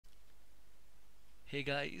Hey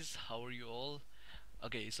guys, how are you all?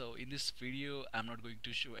 Okay, so in this video I'm not going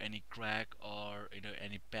to show any crack or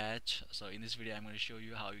any patch. So in this video I'm going to show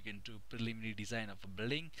you how you can do preliminary design of a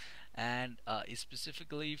building, and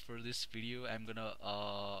specifically for this video I'm gonna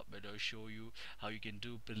show you how you can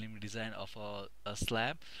do preliminary design of a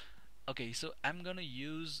slab. Okay, so I'm gonna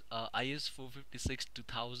use IS 456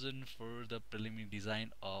 2000 for the preliminary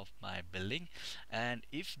design of my building, and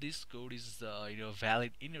if this code is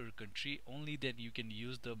valid in your country, only then you can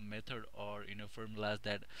use the method or formulas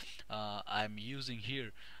that I'm using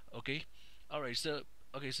here. Okay, all right. So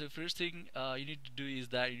okay, so first thing you need to do is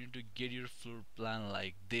that you need to get your floor plan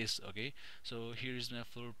like this. Okay, so here is my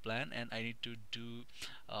floor plan, and I need to do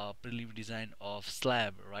preliminary design of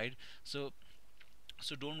slab, right? So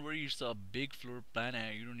don't worry, it's a big floor plan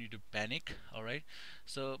and you don't need to panic. All right,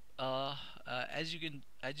 so as you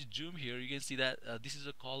zoom here, you can see that this is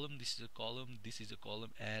a column, this is a column, this is a column,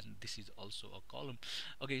 and this is also a column.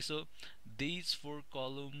 Okay, so these four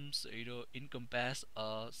columns encompass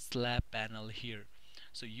a slab panel here.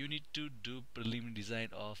 So you need to do preliminary design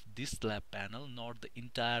of this slab panel, not the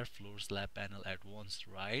entire floor slab panel at once,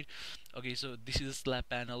 right? Okay, so this is a slab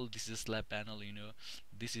panel, this is a slab panel,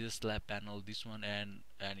 this is a slab panel, this one, and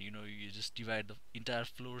you just divide the entire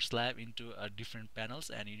floor slab into different panels,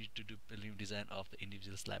 and you need to do preliminary design of the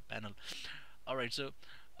individual slab panel. All right, so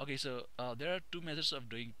okay, so there are two methods of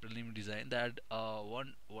doing preliminary design. That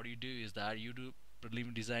one, what you do is that you do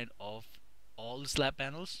preliminary design of all slab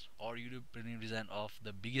panels, or you do preliminary design of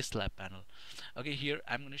the biggest slab panel. Okay, here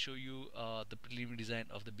I'm going to show you the preliminary design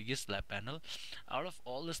of the biggest slab panel. Out of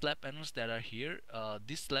all the slab panels that are here,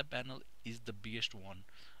 this slab panel is the biggest one.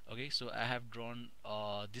 Okay, so I have drawn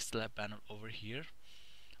this slab panel over here.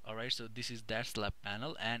 Alright, so this is that slab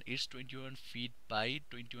panel, and it's 21 feet by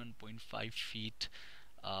 21.5 feet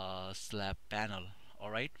slab panel.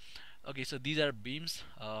 Alright, okay, so these are beams.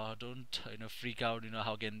 Don't freak out,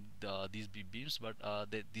 how can these be beams, but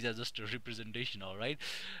these are just a representation. Alright,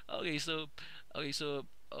 okay, so okay so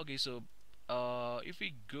okay so if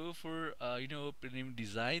we go for preliminary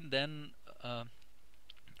design, then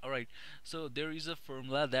alright, so there is a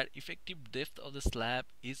formula that effective depth of the slab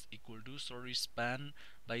is equal to story span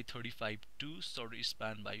by 35 to story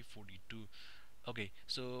span by 42. Okay,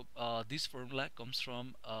 so this formula comes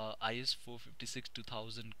from IS 456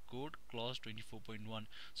 2000 code clause 24.1.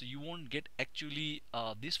 So you won't get actually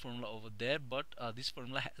this formula over there, but this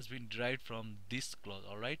formula has been derived from this clause.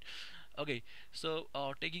 Alright, okay, so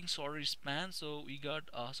taking sorry span, so we got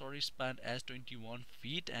sorry span as 21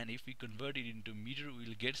 feet, and if we convert it into meter,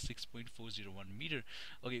 we'll get 6.401 meter.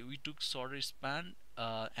 Okay, we took sorry span,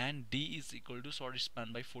 and d is equal to sorry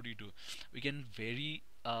span by 42. We can vary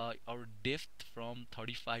our depth from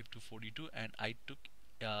 35 to 42, and I took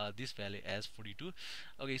this value as 42.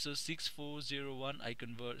 Okay, so 6401 I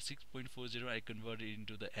convert 6.40, I convert it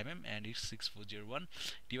into the mm, and it's 6401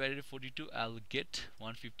 divided by 42, I'll get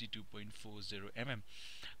 152.40 mm.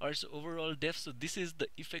 Alright, so overall depth, so this is the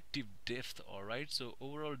effective depth. Alright, so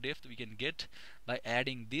overall depth we can get by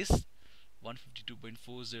adding this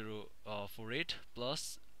 152.4048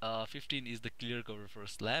 plus 15 is the clear cover for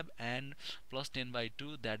slab, and plus 10 by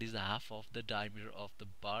 2, that is half of the diameter of the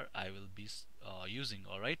bar I will be using.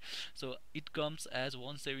 Alright, so it comes as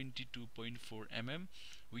 172.4 mm,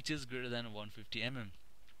 which is greater than 150 mm.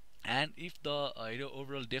 And if the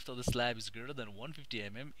overall depth of the slab is greater than 150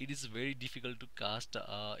 mm, it is very difficult to cast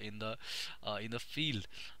in the field.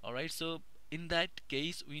 All right, so in that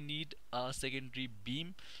case we need a secondary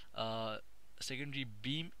beam. Secondary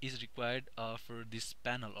beam is required for this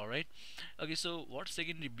panel. All right, okay, so what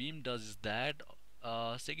secondary beam does is that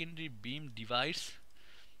secondary beam divides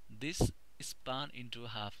this span into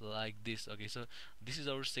half like this. Okay, so this is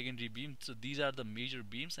our secondary beam, so these are the major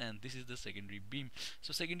beams and this is the secondary beam.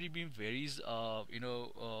 So secondary beam varies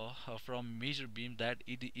from major beam, that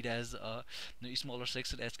it has a smaller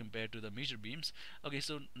section as compared to the major beams. Okay,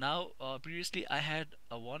 so now previously I had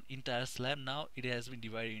one entire slab, now it has been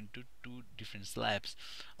divided into two different slabs.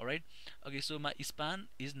 All right, okay, so my span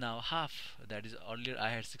is now half, that is earlier I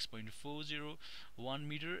had 6.401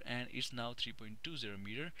 meter and it's now 3.20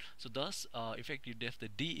 meter. So thus effective depth, the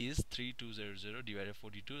d is 3200 divided by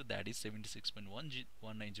 42, that is 76.190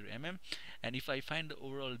 mm, and if I find the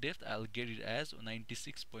overall depth, I'll get it as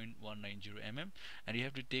 96.190 mm, and you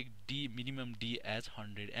have to take d minimum d as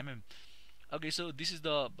 100 mm. Okay, so this is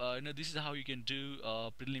the this is how you can do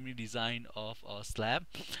preliminary design of a slab.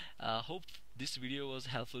 Hope this video was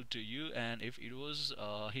helpful to you, and if it was,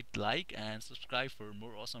 hit like and subscribe for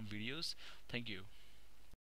more awesome videos. Thank you.